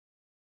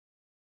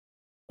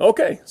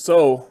Okay,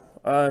 so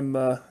I'm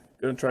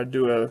gonna try to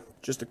do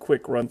just a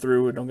quick run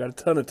through. I don't got a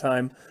ton of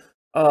time.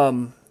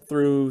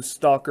 Through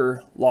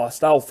Stalker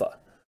Lost Alpha.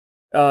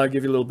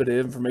 Give you a little bit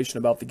of information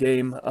about the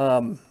game.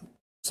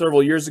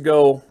 Several years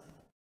ago,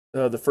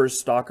 the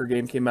first Stalker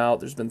game came out.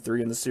 There's been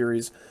 3 in the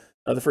series.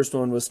 The first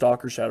one was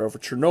Stalker Shadow over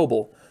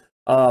Chernobyl.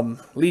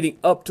 Leading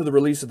up to the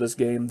release of this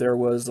game, there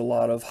was a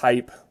lot of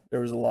hype. There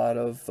was a lot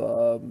of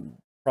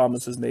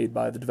promises made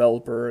by the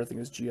developer. I think it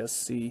was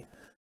GSC,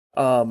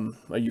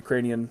 a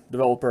Ukrainian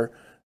developer,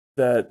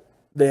 that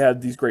they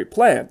had these great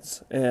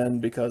plans.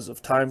 And because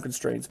of time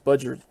constraints,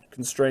 budget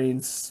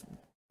constraints,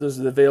 there's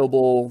the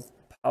available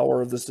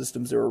power of the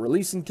systems they were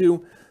releasing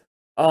to,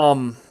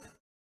 a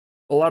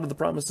lot of the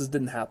promises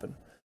didn't happen.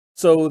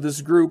 So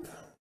this group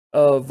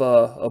of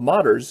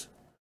modders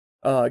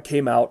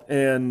came out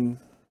and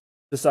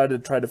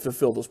decided to try to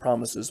fulfill those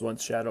promises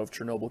once Shadow of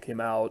Chernobyl came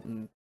out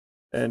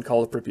and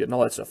Call of Pripyat and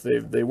all that stuff.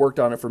 They worked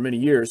on it for many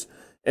years,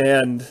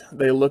 and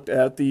they looked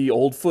at the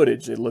old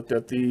footage. They looked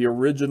at the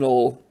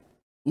original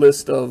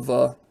list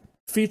of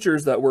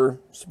features that were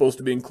supposed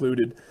to be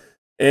included,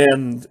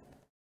 and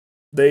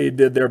they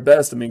did their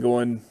best. I mean,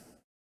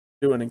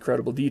 doing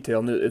incredible detail,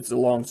 and it's a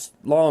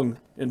long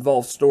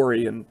involved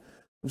story, and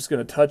I'm just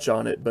going to touch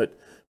on it. But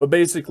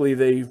basically,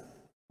 they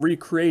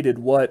recreated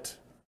what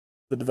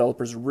the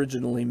developers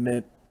originally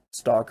meant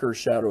Stalker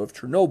Shadow of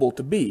Chernobyl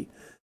to be,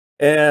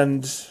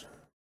 and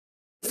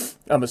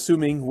I'm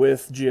assuming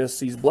with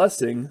GSC's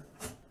blessing.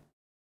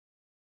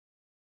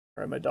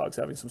 All right, my dog's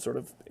having some sort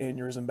of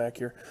aneurysm back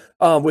here.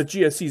 With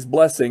GSC's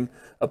blessing,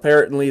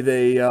 apparently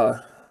they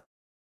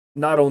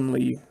not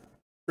only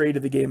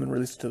created the game and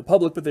released it to the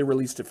public, but they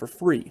released it for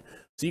free.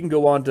 So you can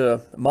go on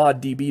to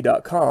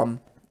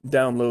moddb.com,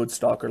 download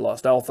Stalker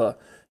Lost Alpha.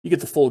 You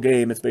get the full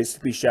game. It's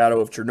basically Shadow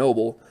of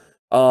Chernobyl,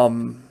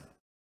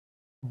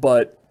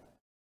 but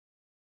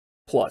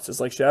plus. It's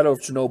like Shadow of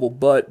Chernobyl,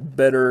 but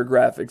better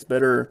graphics,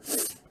 better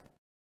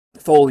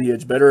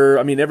foliage, better.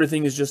 I mean,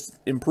 everything is just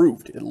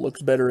improved. It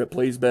looks better. It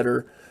plays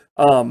better.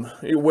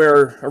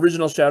 Where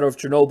original Shadow of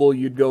Chernobyl,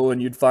 you'd go and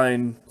you'd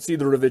find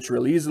Sidorovich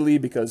real easily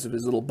because of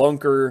his little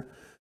bunker,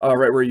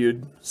 right where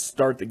you'd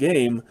start the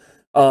game.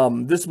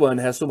 This one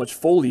has so much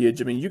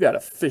foliage. I mean, you got to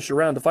fish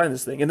around to find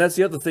this thing. And that's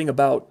the other thing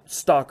about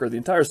Stalker, the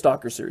entire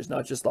Stalker series,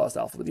 not just Lost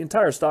Alpha, but the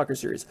entire Stalker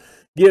series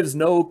gives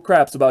no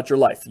craps about your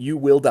life. You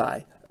will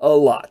die a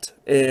lot.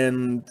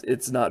 And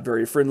it's not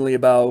very friendly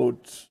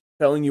about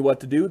telling you what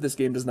to do. This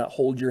game does not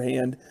hold your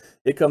hand.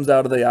 It comes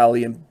out of the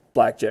alley and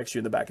blackjacks you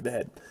in the back of the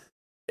head.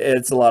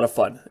 It's a lot of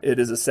fun. It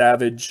is a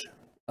savage,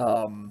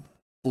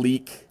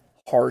 bleak,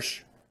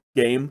 harsh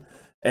game.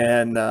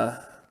 And,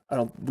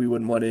 we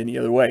wouldn't want it any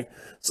other way.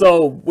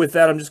 So with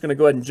that, I'm just going to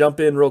go ahead and jump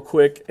in real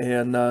quick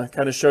and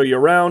kind of show you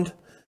around.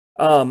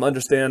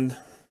 Understand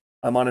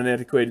I'm on an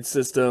antiquated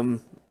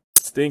system,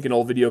 stinking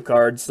old video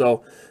card,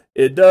 so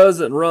it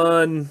doesn't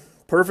run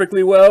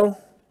perfectly well,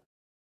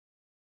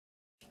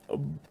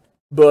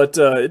 but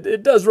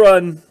it does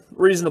run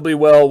reasonably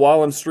well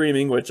while I'm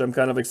streaming, which I'm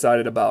kind of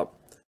excited about.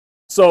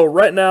 So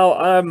right now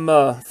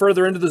I'm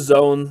further into the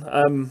zone.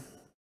 I'm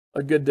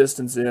a good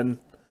distance in.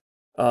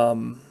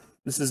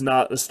 This is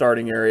not the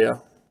starting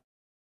area.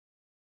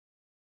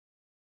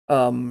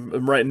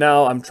 Right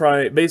now, I'm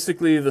trying.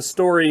 Basically, the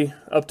story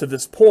up to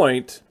this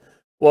point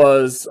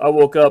was I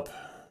woke up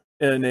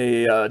in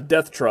a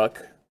death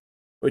truck,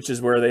 which is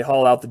where they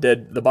haul out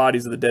the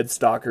bodies of the dead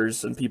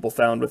stalkers and people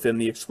found within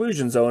the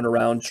exclusion zone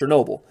around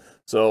Chernobyl.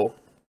 So,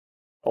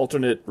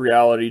 alternate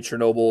reality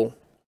Chernobyl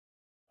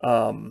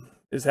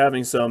is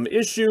having some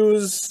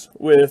issues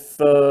with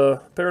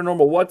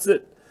paranormal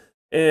what's-it,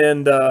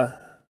 and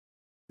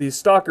these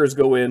stalkers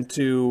go in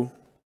to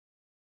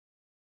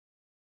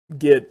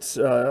get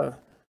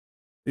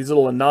these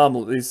little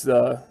anomalies, these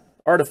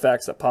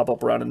artifacts that pop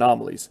up around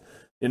anomalies.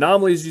 The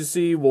anomalies you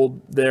see,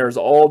 well, there's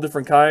all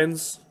different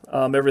kinds.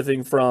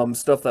 Everything from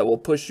stuff that will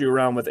push you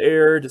around with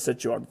air to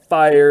set you on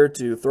fire,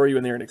 to throw you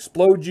in there and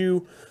explode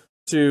you,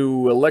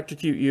 to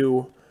electrocute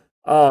you.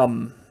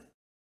 They'll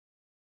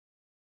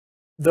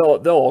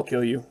all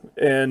kill you,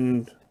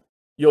 and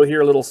you'll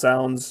hear little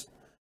sounds.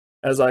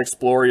 As I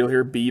explore, you'll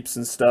hear beeps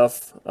and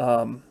stuff.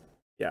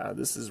 Yeah,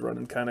 this is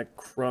running kind of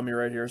crummy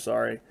right here,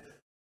 sorry.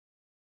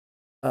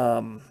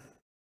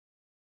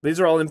 These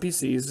are all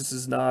NPCs. This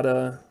is not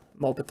a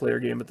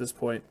multiplayer game at this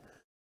point.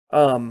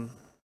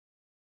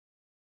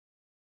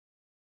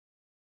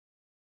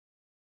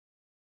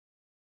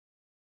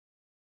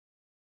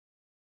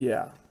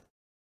 Yeah.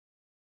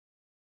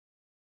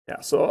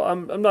 Yeah, so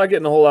I'm not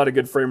getting a whole lot of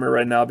good frame rate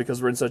right now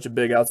because we're in such a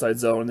big outside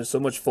zone. There's so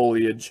much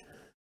foliage.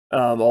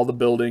 All the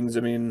buildings,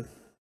 I mean,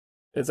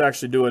 it's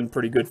actually doing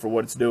pretty good for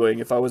what it's doing.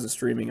 If I wasn't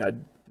streaming,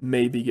 I'd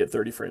maybe get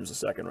 30 frames a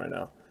second right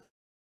now.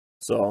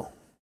 So,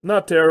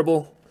 not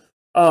terrible.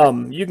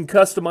 You can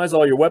customize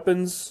all your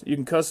weapons. You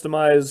can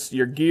customize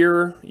your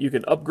gear. You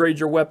can upgrade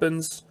your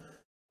weapons.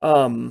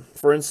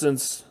 For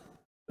instance,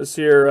 this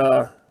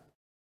here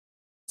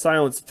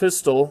silenced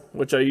pistol,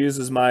 which I use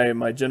as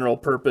my general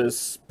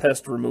purpose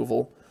pest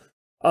removal,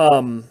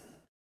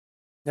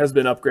 has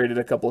been upgraded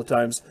a couple of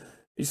times.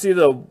 You see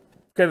the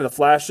kind of the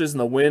flashes and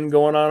the wind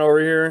going on over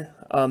here?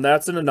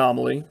 That's an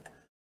anomaly.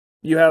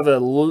 You have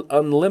an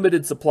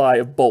unlimited supply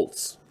of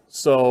bolts.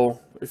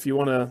 So if you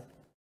want to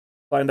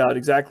find out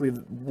exactly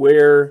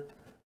where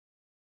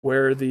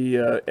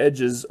the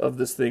edges of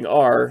this thing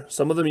are,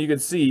 some of them you can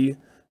see,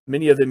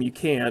 many of them you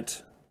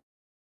can't.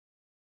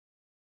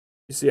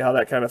 You see how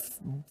that kind of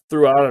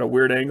threw out at a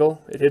weird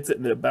angle? It hits it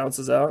and then it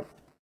bounces out.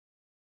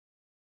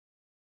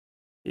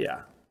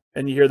 Yeah,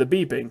 and you hear the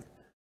beeping.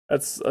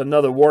 That's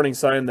another warning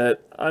sign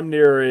that I'm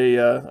near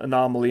a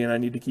anomaly and I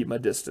need to keep my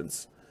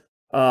distance.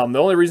 The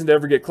only reason to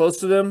ever get close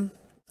to them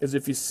is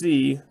if you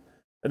see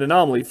an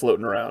anomaly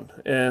floating around,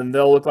 and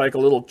they'll look like a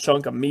little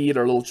chunk of meat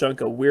or a little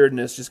chunk of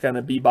weirdness just kind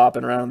of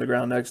bebopping around on the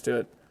ground next to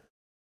it.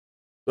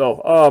 So,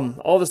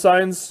 all the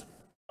signs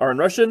are in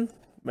Russian.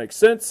 Makes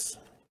sense,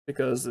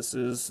 because this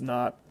is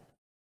not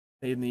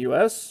made in the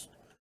US.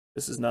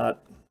 This is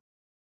not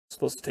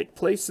supposed to take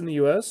place in the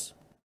US.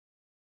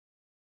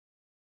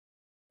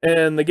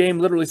 And the game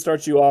literally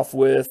starts you off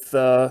with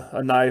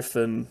a knife,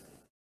 and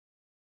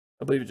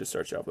I believe it just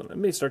starts you off with it. It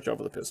may start you off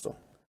with a pistol.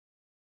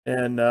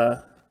 And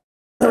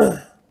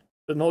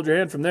doesn't hold your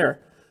hand from there.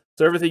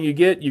 So everything you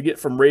get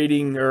from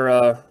raiding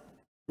or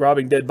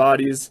robbing dead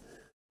bodies,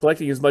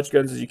 collecting as much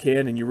guns as you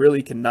can, and you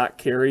really cannot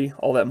carry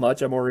all that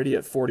much. I'm already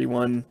at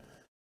 41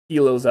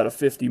 kilos out of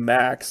 50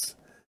 max.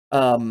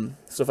 So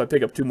if I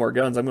pick up 2 more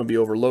guns, I'm going to be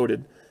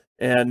overloaded.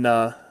 And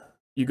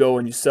you go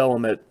and you sell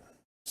them at,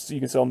 so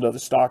you can sell them to other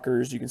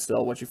stalkers. You can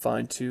sell what you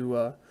find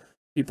to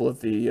people at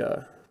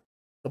the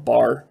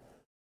bar.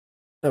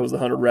 That was the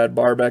 100 Rad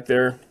bar back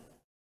there.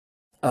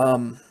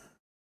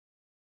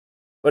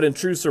 But in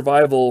true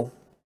survival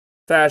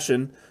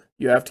fashion,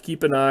 you have to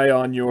keep an eye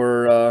on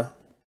your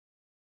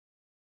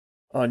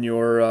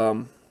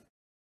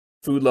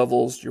food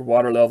levels, your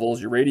water levels,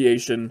 your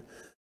radiation,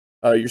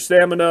 your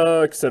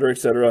stamina, etc.,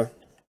 etc.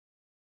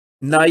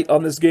 Night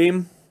on this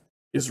game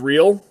is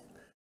real,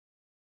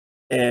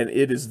 and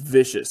it is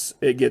vicious.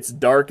 It gets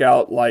dark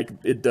out like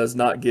it does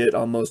not get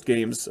on most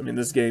games. I mean,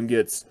 this game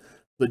gets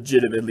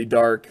legitimately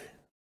dark.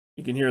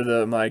 You can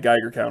hear my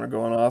Geiger counter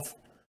going off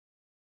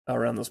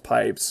around those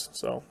pipes,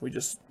 so we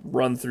just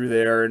run through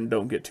there and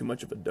don't get too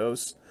much of a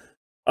dose.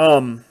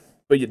 But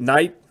at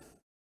night,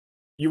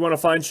 you want to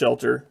find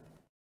shelter.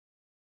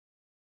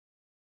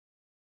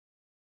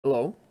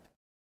 Hello?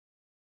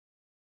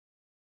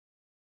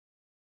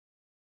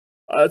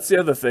 That's the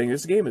other thing.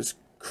 This game is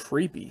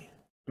creepy.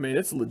 I mean,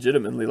 it's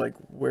legitimately like,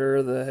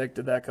 where the heck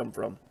did that come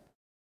from?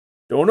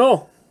 Don't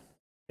know.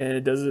 And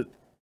it does it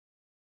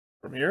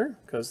from here,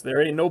 because there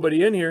ain't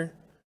nobody in here,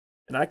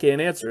 and I can't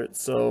answer it,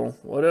 so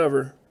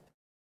whatever.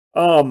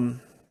 But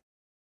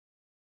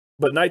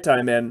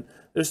nighttime, man,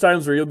 there's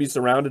times where you'll be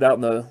surrounded out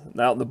in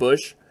the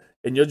bush,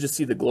 and you'll just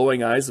see the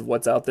glowing eyes of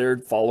what's out there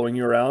following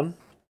you around.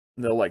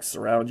 And they'll like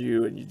surround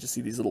you, and you just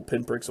see these little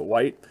pinpricks of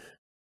white.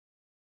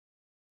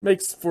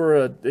 Makes for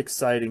an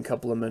exciting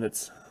couple of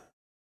minutes.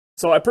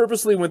 So I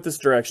purposely went this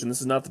direction.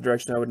 This is not the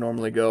direction I would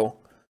normally go,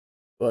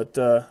 but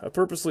I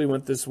purposely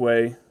went this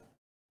way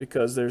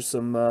because there's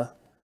some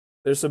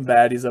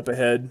baddies up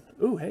ahead.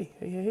 Ooh,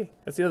 hey!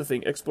 That's the other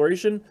thing.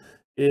 Exploration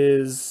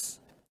is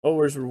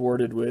always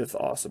rewarded with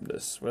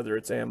awesomeness, whether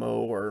it's ammo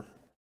or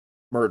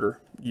murder,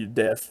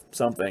 death,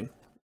 something.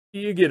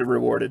 You get it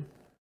rewarded.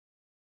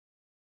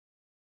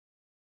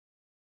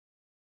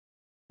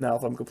 Now,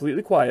 if I'm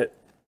completely quiet,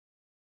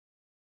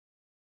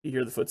 you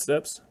hear the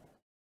footsteps.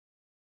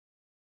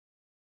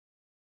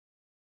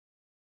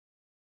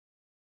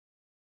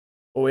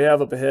 What we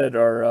have up ahead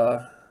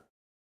are,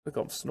 we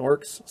call them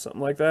snorks,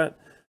 something like that.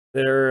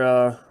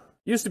 They're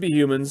used to be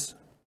humans,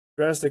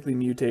 drastically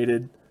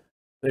mutated.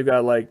 They've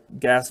got like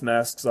gas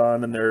masks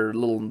on and their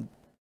little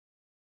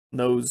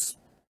nose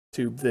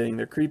tube thing.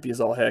 They're creepy as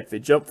all heck. They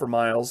jump for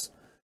miles.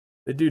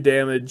 They do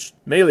damage,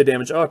 melee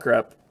damage. Oh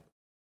crap!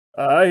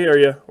 I hear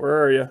you.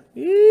 Where are you?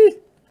 Eee!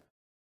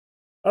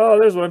 Oh,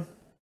 there's one.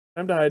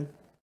 Time to hide.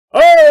 Oh,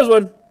 there's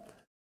one.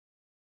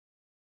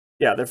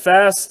 Yeah, they're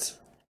fast.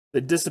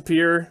 They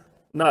disappear.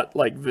 Not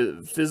like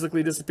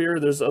physically disappear.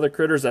 There's other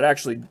critters that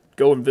actually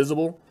go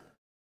invisible.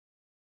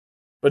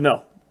 But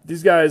no,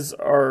 these guys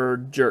are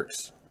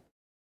jerks.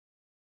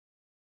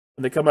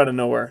 And they come out of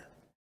nowhere.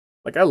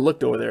 Like, I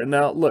looked over there, and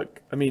now,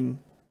 look, I mean,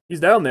 he's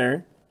down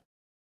there.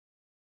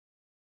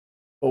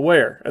 But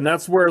where? And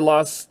that's where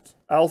Lost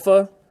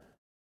Alpha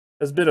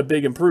has been a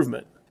big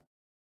improvement.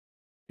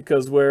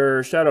 Because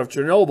where Shadow of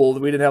Chernobyl,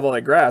 we didn't have all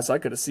that grass, I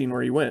could have seen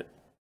where he went.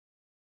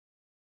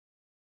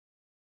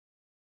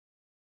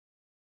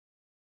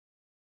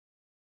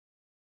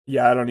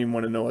 Yeah, I don't even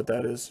want to know what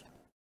that is.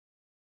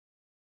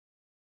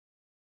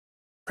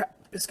 Crap,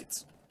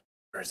 biscuits.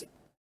 Where is he?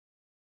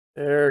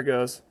 There it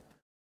goes.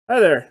 Hi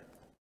there.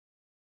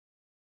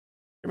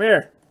 Come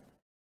here.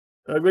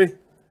 Ugly.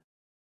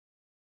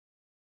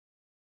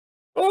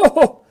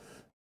 Oh!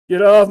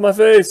 Get off my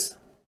face.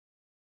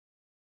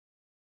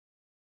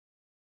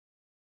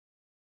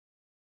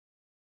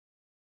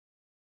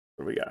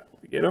 What do we got?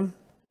 We get him?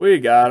 We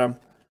got him.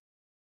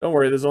 Don't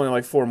worry, there's only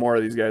like 4 more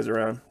of these guys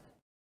around.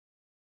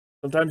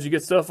 Sometimes you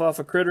get stuff off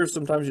of critters,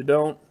 sometimes you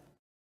don't.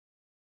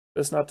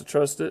 Best not to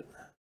trust it.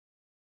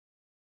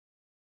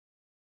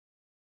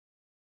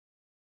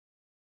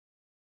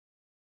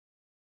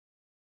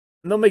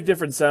 And they'll make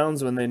different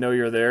sounds when they know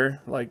you're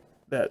there, like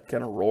that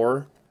kind of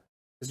roar.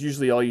 Because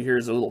usually all you hear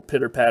is a little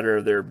pitter-patter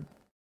of their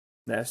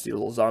nasty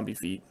little zombie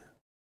feet.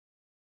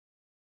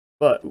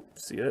 But,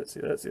 oops, see that, see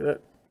that, see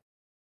that?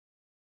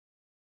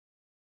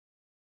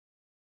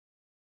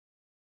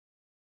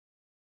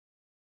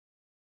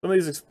 Some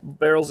of these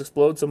barrels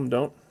explode, some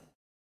don't.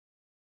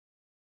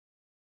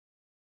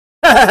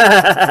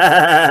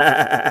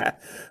 There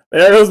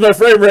goes my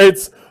frame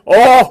rates.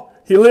 Oh,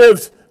 he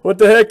lived. What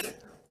the heck?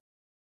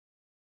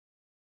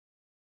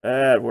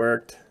 That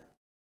worked.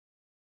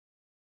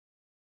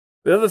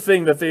 The other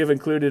thing that they have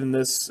included in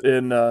this,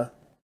 in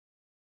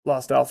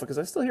Lost Alpha, because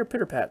I still hear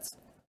pitter-pats.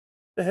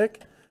 The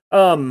heck?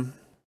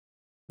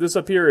 This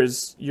up here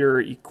is your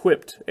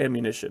equipped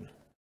ammunition.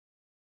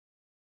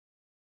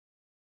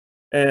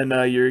 And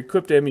your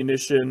equipped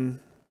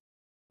ammunition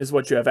is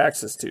what you have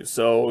access to.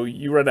 So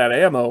you run out of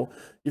ammo,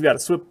 you've got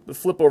to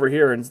flip over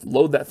here and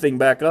load that thing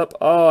back up.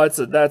 Oh,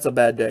 that's a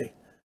bad day.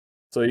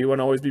 So you want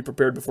to always be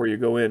prepared before you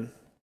go in.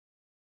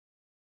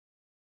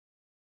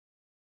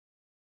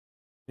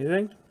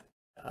 Anything?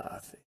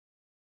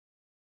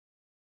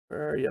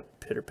 Where are you,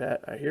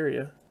 pitter-pat? I hear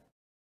you.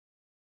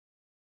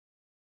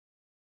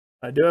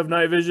 I do have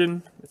night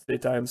vision. It's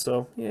daytime,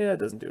 so yeah, it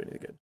doesn't do any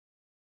good.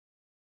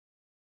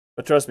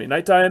 But trust me,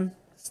 nighttime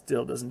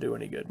still doesn't do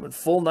any good. When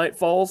full night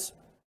falls,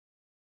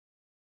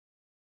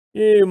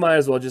 you might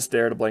as well just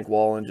stare at a blank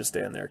wall and just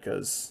stand there,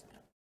 because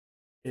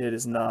it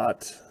is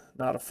not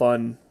a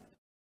fun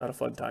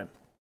time.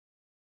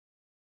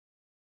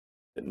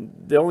 And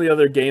the only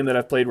other game that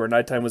I've played where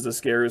nighttime was this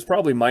scary was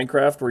probably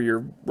Minecraft, where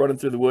you're running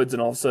through the woods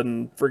and all of a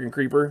sudden friggin'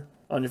 creeper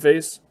on your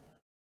face.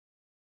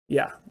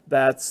 Yeah,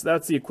 that's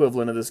the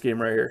equivalent of this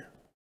game right here.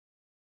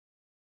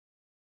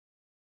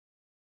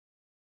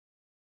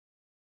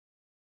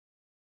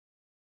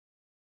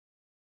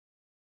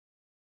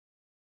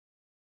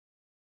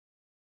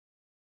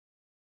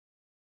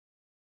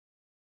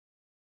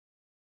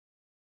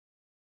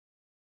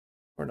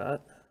 Or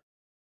not.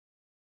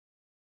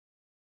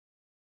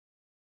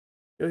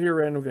 You'll hear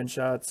random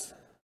gunshots.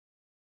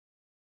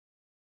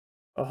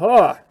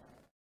 Aha!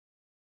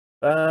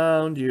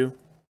 Found you.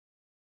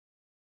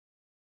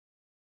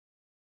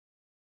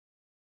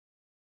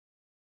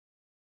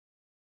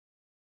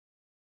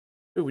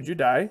 Ooh, would you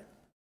die? Of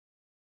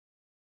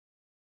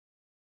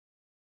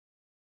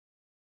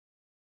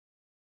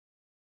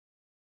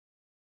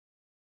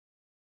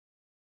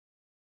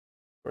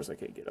course I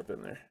can't get up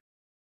in there.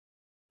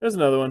 There's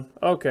another one.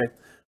 Okay,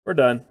 we're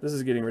done. This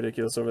is getting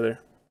ridiculous over there.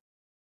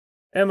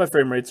 And my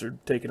frame rates are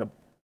taking a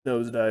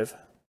nosedive.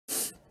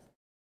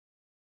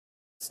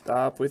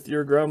 Stop with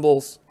your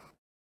grumbles.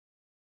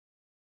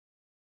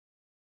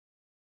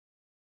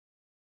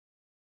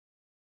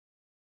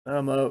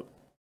 I'm up.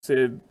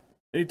 See,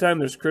 anytime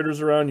there's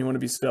critters around, you want to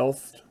be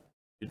stealthed.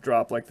 You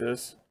drop like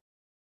this.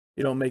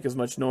 You don't make as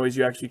much noise.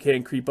 You actually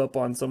can creep up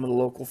on some of the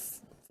local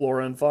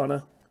flora and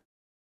fauna.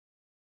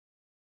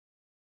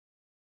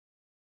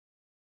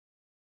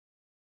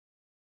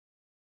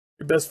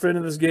 Your best friend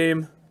in this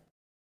game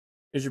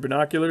is your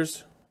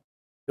binoculars,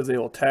 because they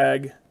will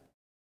tag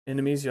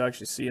enemies. You'll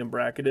actually see them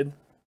bracketed.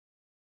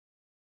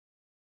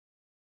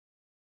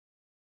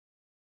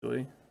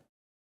 Really.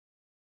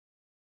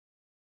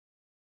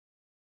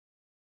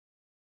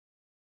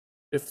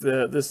 If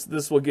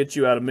this will get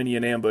you out of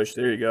minion ambush.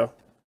 There you go.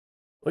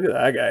 Look at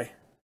that guy.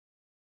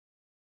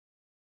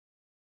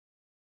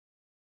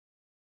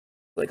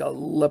 Like a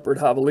leopard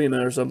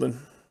javelina or something.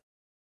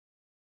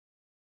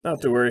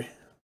 Not to worry.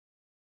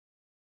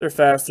 They're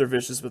fast, they're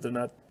vicious, but they're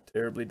not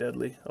terribly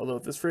deadly. Although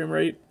at this frame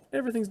rate,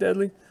 everything's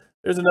deadly.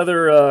 There's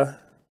another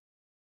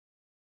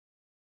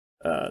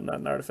not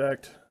an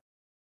artifact.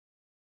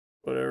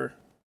 Whatever.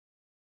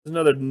 There's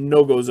another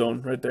no-go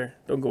zone right there.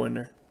 Don't go in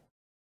there.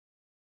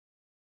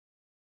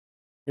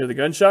 Hear the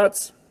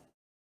gunshots?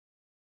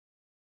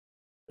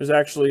 There's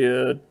actually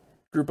a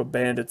group of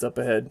bandits up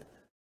ahead.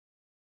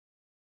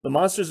 The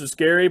monsters are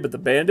scary, but the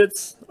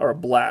bandits are a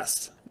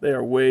blast. They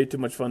are way too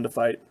much fun to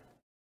fight.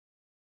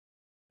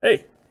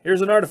 Hey,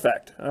 here's an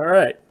artifact.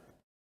 Alright.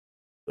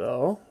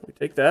 So, we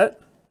take that.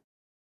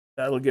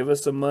 That'll give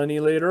us some money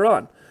later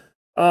on.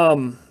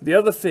 The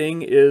other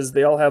thing is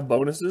they all have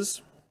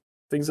bonuses.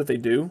 Things that they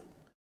do.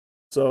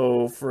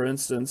 So, for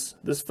instance,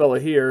 this fella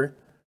here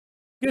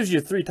gives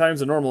you 3 times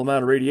the normal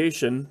amount of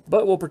radiation,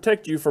 but will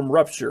protect you from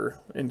rupture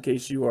in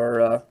case you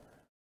are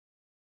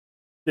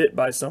bit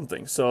by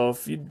something. So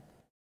if you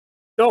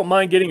don't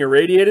mind getting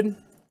irradiated,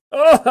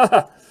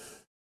 oh,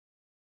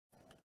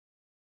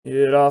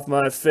 get off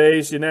my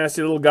face, you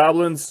nasty little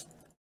goblins.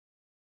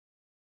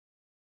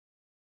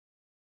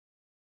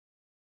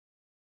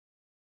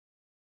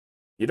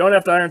 You don't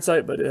have to iron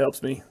sight, but it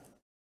helps me.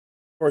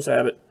 Of course I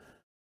have it.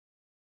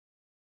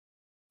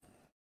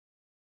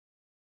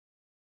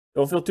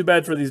 Don't feel too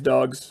bad for these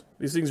dogs.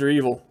 These things are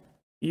evil.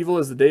 Evil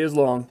as the day is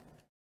long.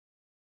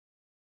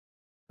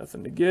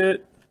 Nothing to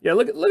get. Yeah,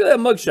 look at that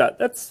mugshot.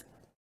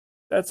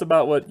 That's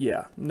about what.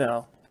 Yeah,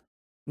 no.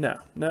 No.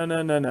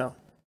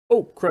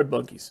 Oh, crud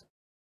bunkies.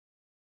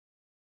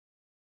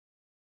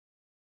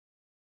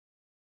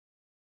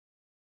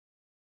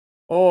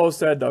 Oh,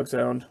 sad dog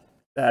sound.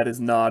 That is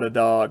not a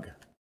dog.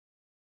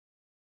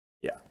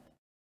 Yeah.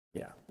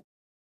 Yeah.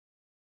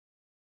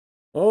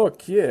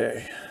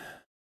 Okay.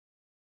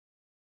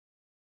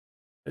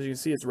 As you can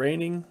see, it's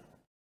raining.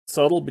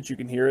 Subtle, but you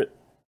can hear it.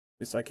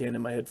 At least I can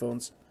in my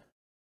headphones.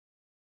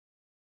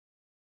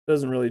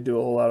 Doesn't really do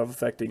a whole lot of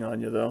affecting on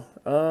you, though.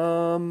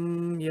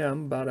 Yeah,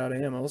 I'm about out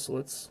of ammo, so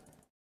let's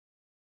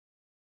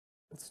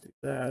do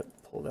that.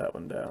 Pull that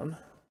one down.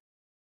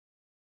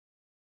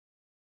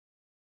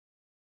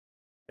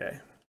 Okay.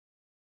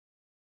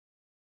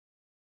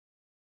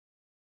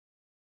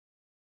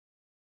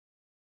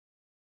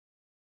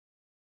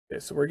 Okay,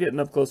 so we're getting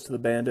up close to the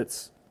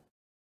bandits.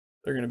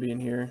 They're going to be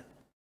in here.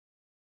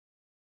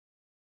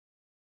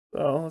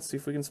 So, let's see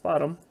if we can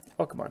spot them.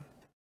 Oh, come on.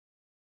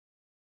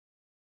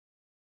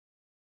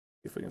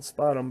 See if we can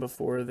spot them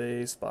before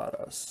they spot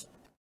us.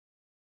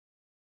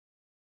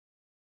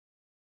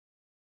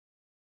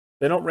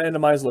 They don't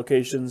randomize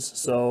locations,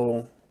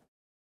 so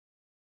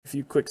if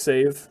you quick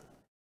save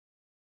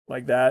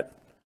like that,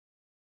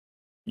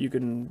 you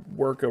can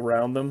work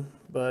around them,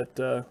 but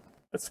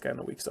that's kind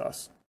of weak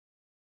sauce.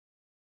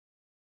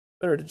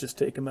 Better to just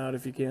take them out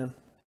if you can.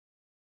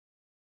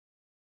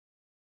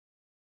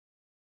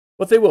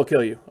 But they will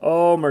kill you.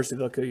 Oh, mercy,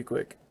 they'll kill you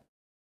quick.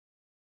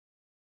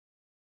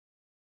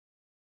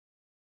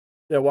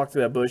 Yeah, I walked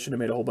through that bush and it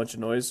made a whole bunch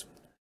of noise. If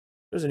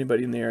there's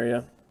anybody in the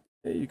area,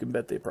 you can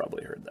bet they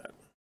probably heard that.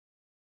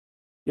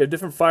 You have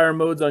different fire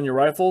modes on your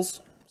rifles,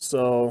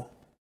 so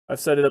I've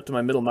set it up to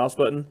my middle mouse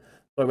button.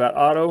 So I've got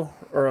auto,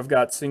 or I've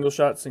got single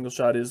shot. Single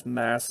shot is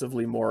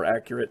massively more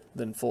accurate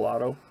than full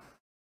auto.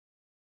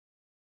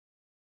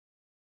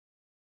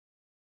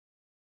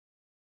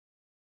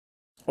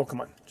 Oh,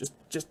 come on.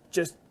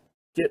 Just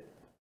get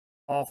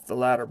off the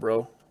ladder,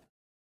 bro.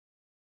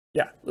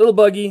 Yeah, little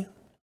buggy.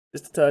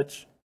 Just a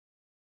touch.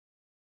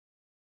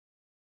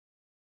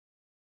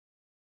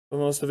 But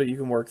most of it you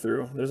can work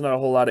through. There's not a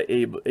whole lot of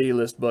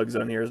A-list bugs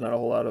on here. There's not a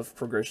whole lot of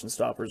progression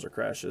stoppers or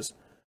crashes.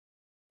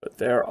 But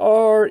there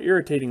are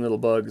irritating little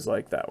bugs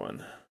like that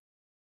one.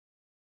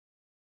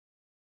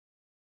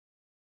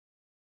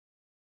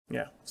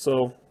 Yeah,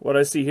 so what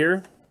I see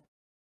here,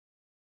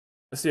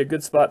 I see a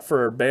good spot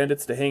for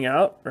bandits to hang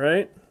out,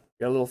 right?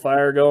 Got a little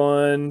fire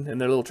going,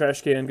 and their little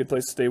trash can, good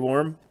place to stay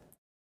warm.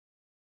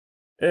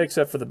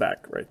 Except for the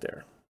back right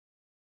there.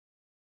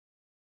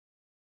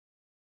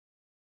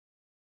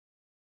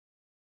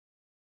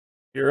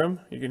 Hear them?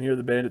 You can hear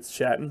the bandits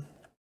chatting.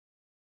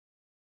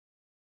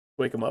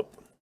 Wake them up.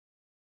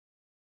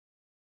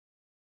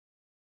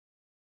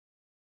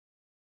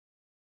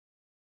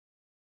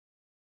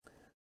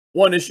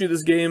 One issue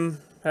this game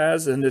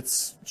has, and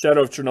it's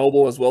Shadow of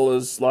Chernobyl as well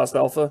as Lost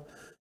Alpha.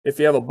 If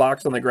you have a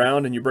box on the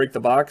ground and you break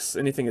the box,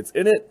 anything that's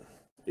in it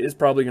is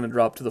probably going to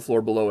drop to the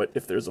floor below it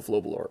if there's a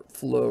floor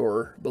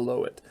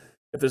below it.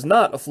 If there's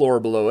not a floor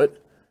below it,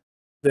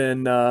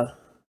 then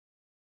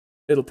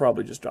it'll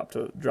probably just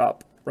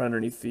drop right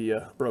underneath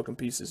the broken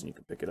pieces, and you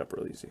can pick it up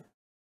real easy.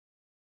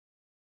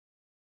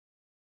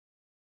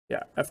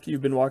 Yeah, after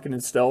you've been walking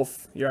in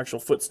stealth, your actual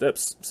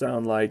footsteps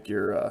sound like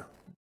you're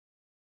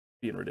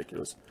being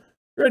ridiculous.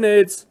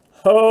 Grenades!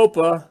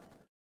 Hopa!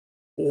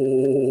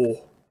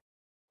 Oh,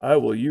 I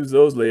will use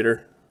those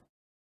later.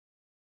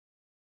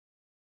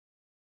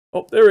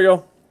 Oh, there we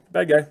go.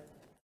 Bad guy.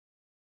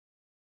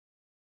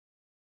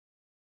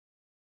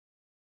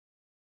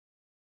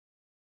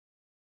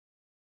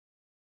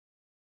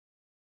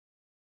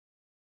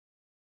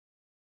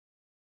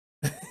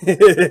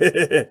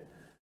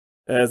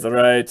 That's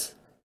right.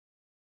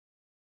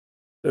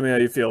 Tell me how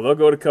you feel. They'll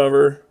go to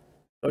cover.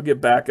 They'll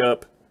get back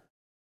up.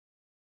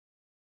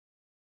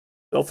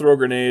 They'll throw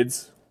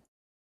grenades.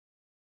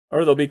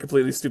 Or they'll be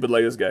completely stupid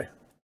like this guy.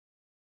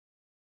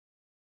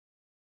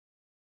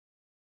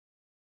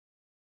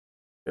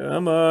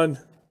 Come on.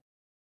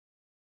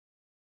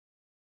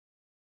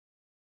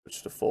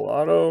 Switch to full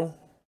auto.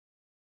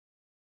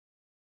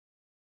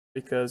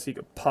 Because he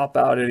could pop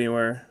out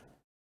anywhere.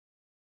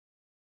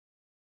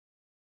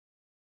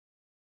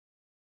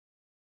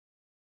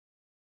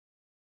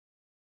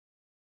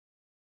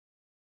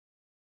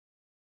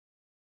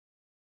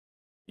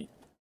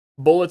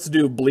 Bullets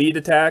do bleed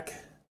attack.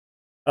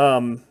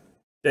 Dang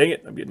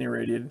it, I'm getting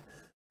irradiated.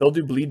 They'll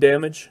do bleed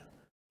damage.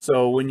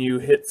 So when you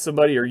hit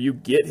somebody or you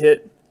get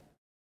hit,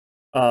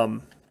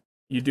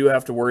 you do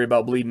have to worry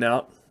about bleeding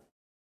out.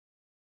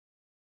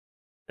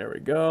 There we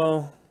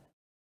go.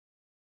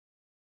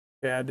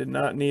 Okay, I did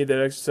not need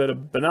that extra set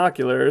of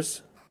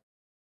binoculars.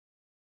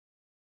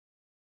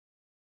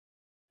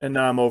 And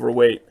now I'm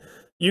overweight.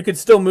 You can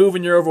still move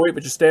when you're overweight,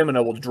 but your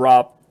stamina will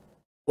drop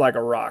like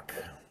a rock.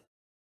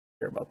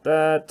 Care about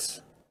that.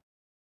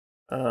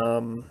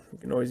 You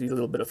can always eat a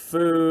little bit of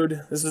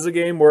food. This is a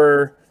game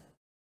where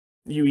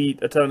you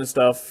eat a ton of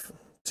stuff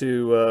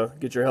to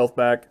get your health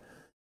back.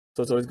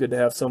 So it's always good to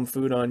have some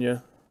food on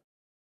you.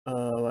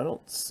 I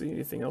don't see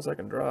anything else I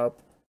can drop.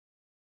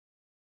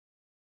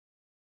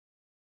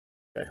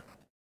 Okay.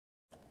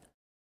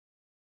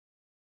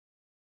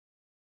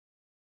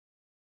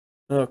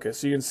 Okay,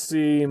 so you can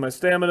see my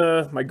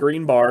stamina, my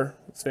green bar.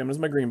 Stamina's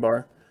my green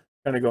bar,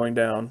 kind of going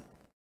down.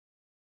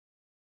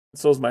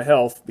 So is my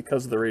health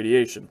because of the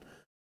radiation.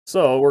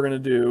 So we're going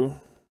to do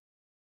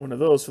one of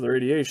those for the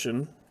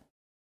radiation.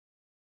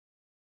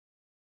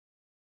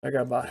 I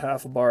got about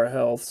half a bar of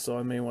health, so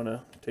I may want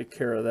to take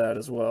care of that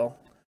as well.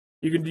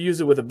 You can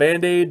use it with a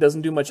band-aid,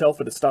 doesn't do much health,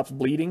 but it stops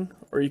bleeding.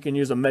 Or you can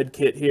use a med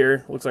kit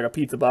here, looks like a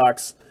pizza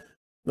box.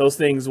 Those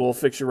things will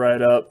fix you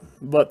right up,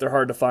 but they're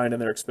hard to find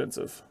and they're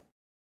expensive.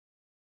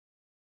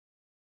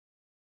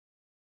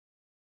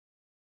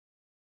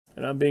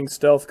 And I'm being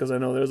stealth because I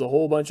know there's a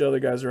whole bunch of other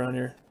guys around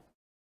here.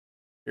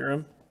 Hear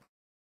them?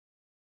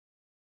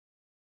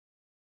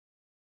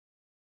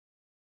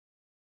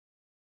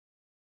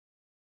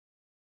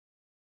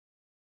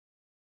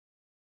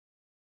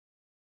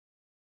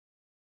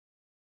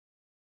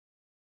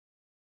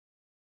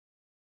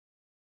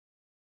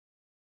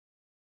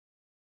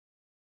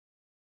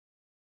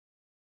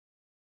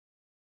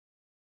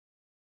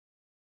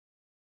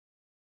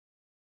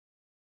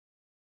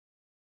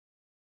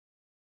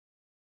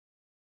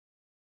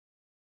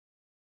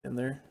 In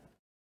there.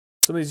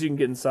 Some of these you can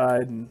get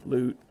inside and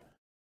loot.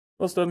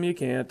 Most of them you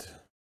can't.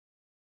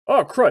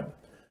 Oh, crud.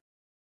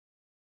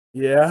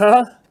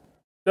 Yeah?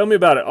 Tell me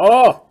about it.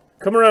 Oh,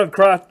 come around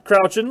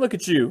crouching. Look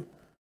at you.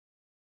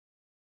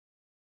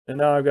 And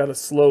now I've got a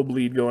slow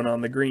bleed going on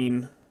the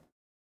green.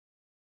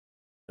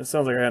 It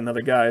sounds like I got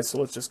another guy, so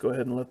let's just go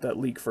ahead and let that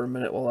leak for a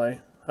minute while I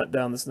hunt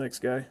down this next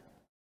guy.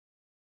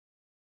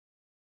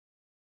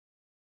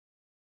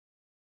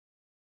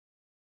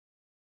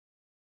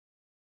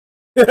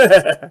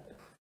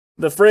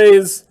 The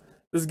phrase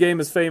this game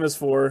is famous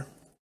for.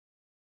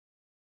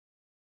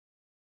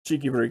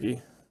 Cheeky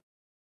breaky.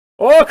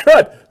 Oh,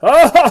 crud!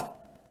 Oh!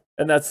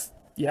 And that's,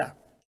 yeah.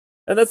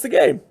 And that's the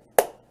game.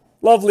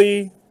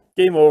 Lovely.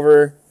 Game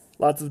over.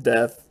 Lots of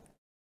death.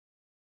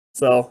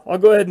 So, I'll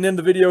go ahead and end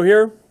the video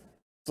here.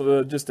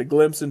 So, just a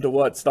glimpse into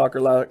what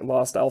STALKER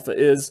Lost Alpha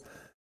is.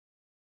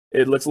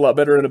 It looks a lot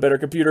better in a better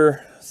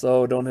computer,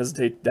 so don't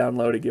hesitate to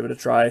download it, give it a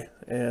try,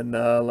 and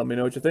let me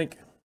know what you think.